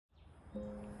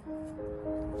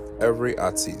Every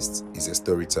artist is a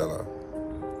storyteller,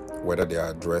 whether they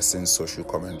are addressing social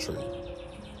commentary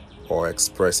or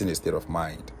expressing a state of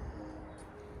mind.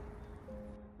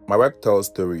 My work tells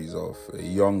stories of a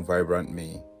young, vibrant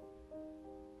me,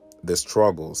 the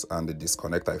struggles and the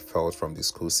disconnect I felt from the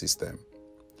school system,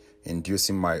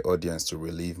 inducing my audience to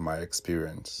relive my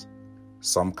experience,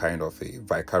 some kind of a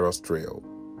vicarious trail.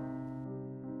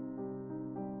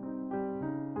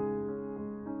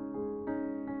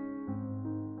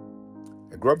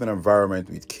 I grew up in an environment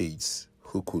with kids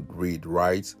who could read,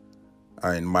 write,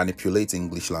 and manipulate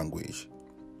English language,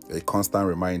 a constant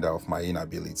reminder of my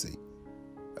inability.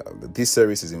 This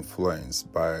series is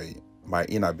influenced by my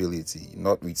inability,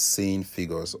 not with seeing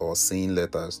figures or seeing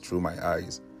letters through my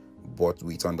eyes, but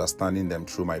with understanding them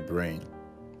through my brain.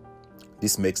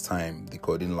 This makes time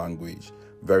decoding language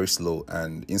very slow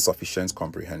and insufficient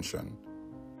comprehension.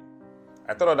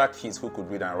 I thought other kids who could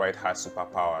read and write had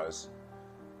superpowers,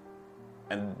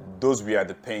 and those were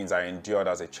the pains I endured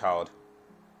as a child.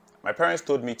 My parents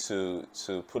told me to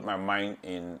put my mind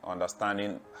in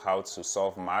understanding how to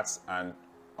solve maths and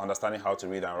understanding how to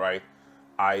read and write.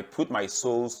 I put my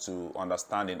souls to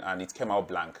understanding and it came out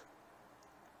blank.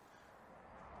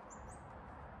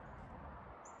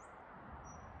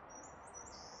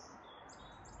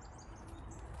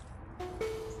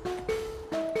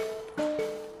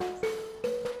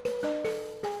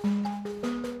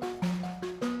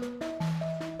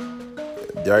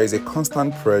 There is a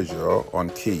constant pressure on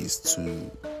kids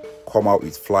to come out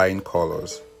with flying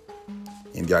colors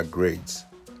in their grades,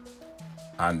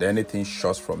 and anything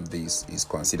short from this is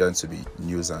considered to be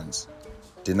nuisance,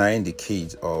 denying the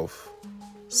kids of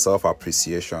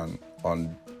self-appreciation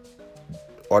on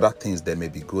other things they may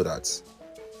be good at.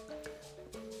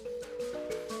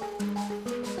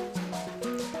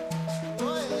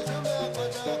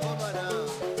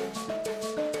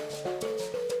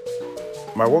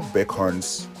 My work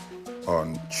beckons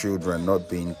on children not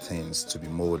being things to be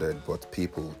molded, but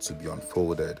people to be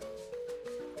unfolded.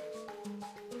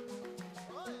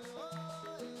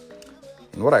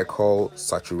 In what I call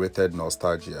saturated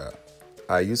nostalgia,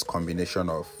 I use combination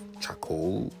of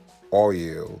charcoal,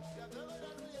 oil,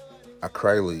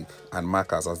 acrylic, and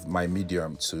markers as my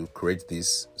medium to create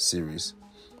this series.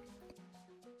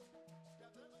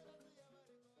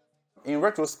 In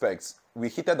retrospect, we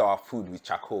heated our food with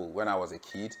charcoal when I was a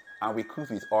kid, and we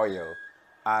cooked with oil.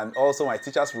 And also my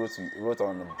teachers wrote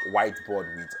on a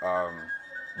whiteboard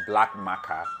with black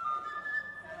marker.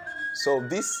 So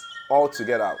this all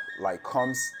together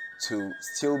comes to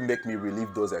still make me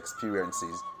relive those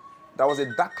experiences. There was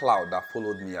a dark cloud that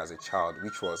followed me as a child,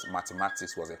 which was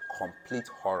mathematics was a complete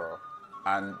horror.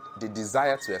 And the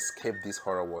desire to escape this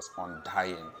horror was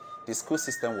undying. The school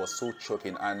system was so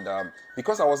choking, and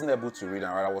because I wasn't able to read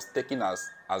and write, I was taken as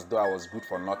though I was good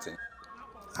for nothing.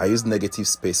 I used negative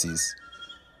spaces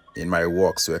in my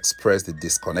works to express the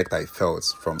disconnect I felt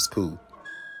from school.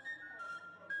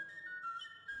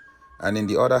 And in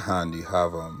the other hand, you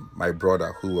have my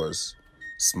brother, who was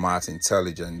smart,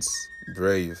 intelligent,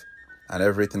 brave, and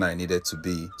everything I needed to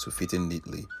be to fit in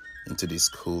neatly into the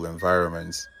school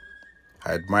environment.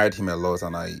 I admired him a lot,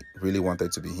 and I really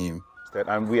wanted to be him.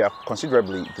 And we are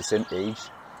considerably the same age,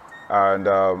 and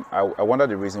I wonder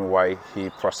the reason why he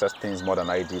processed things more than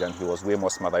I did, and he was way more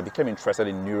smart. I became interested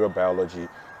in neurobiology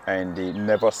and the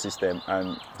nervous system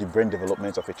and the brain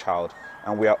development of a child,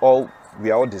 and we are all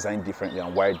designed differently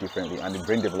and wired differently, and the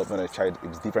brain development of a child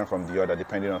is different from the other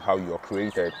depending on how you are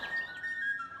created.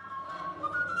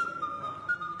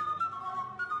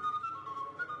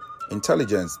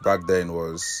 Intelligence back then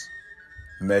was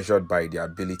measured by the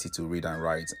ability to read and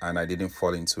write, and I didn't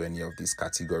fall into any of these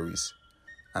categories,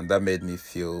 and that made me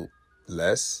feel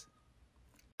less.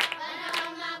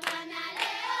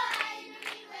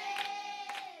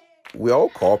 We are all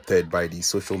co-opted by the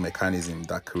social mechanism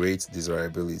that creates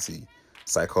desirability,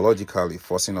 psychologically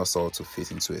forcing us all to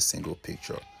fit into a single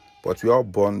picture, but we are all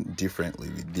born differently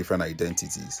with different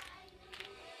identities.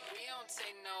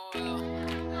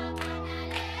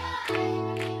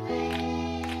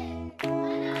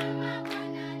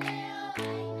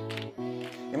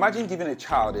 Imagine giving a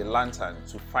child a lantern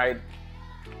to find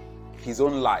his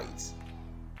own light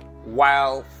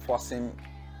while forcing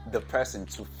the person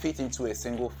to fit into a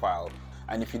single file.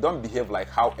 And if you don't behave like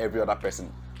how every other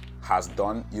person has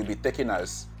done, you'll be taken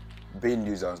as being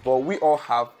nuisance. But we all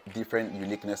have different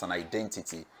uniqueness and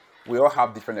identity. We all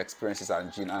have different experiences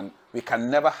and gene, and we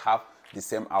can never have the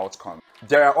same outcome.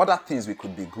 There are other things we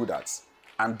could be good at,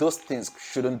 and those things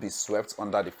shouldn't be swept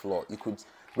under the floor. You could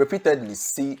repeatedly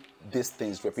see these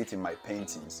things repeat in my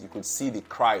paintings. You could see the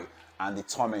cry and the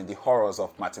torment, the horrors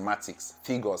of mathematics,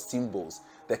 figures, symbols.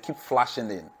 They keep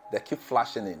flashing in. They keep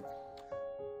flashing in.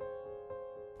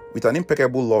 With an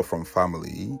impeccable love from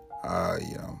family, I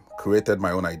created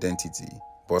my own identity,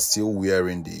 but still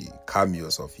wearing the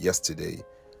cameos of yesterday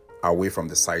away from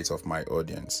the sight of my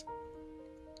audience.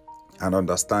 And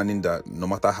understanding that no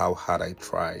matter how hard I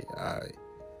try,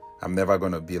 I'm never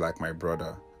going to be like my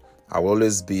brother. I will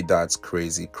always be that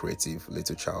crazy, creative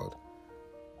little child.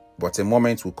 But a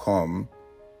moment will come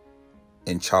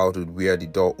in childhood where the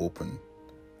door opened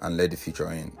and let the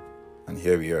future in. And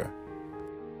here we are.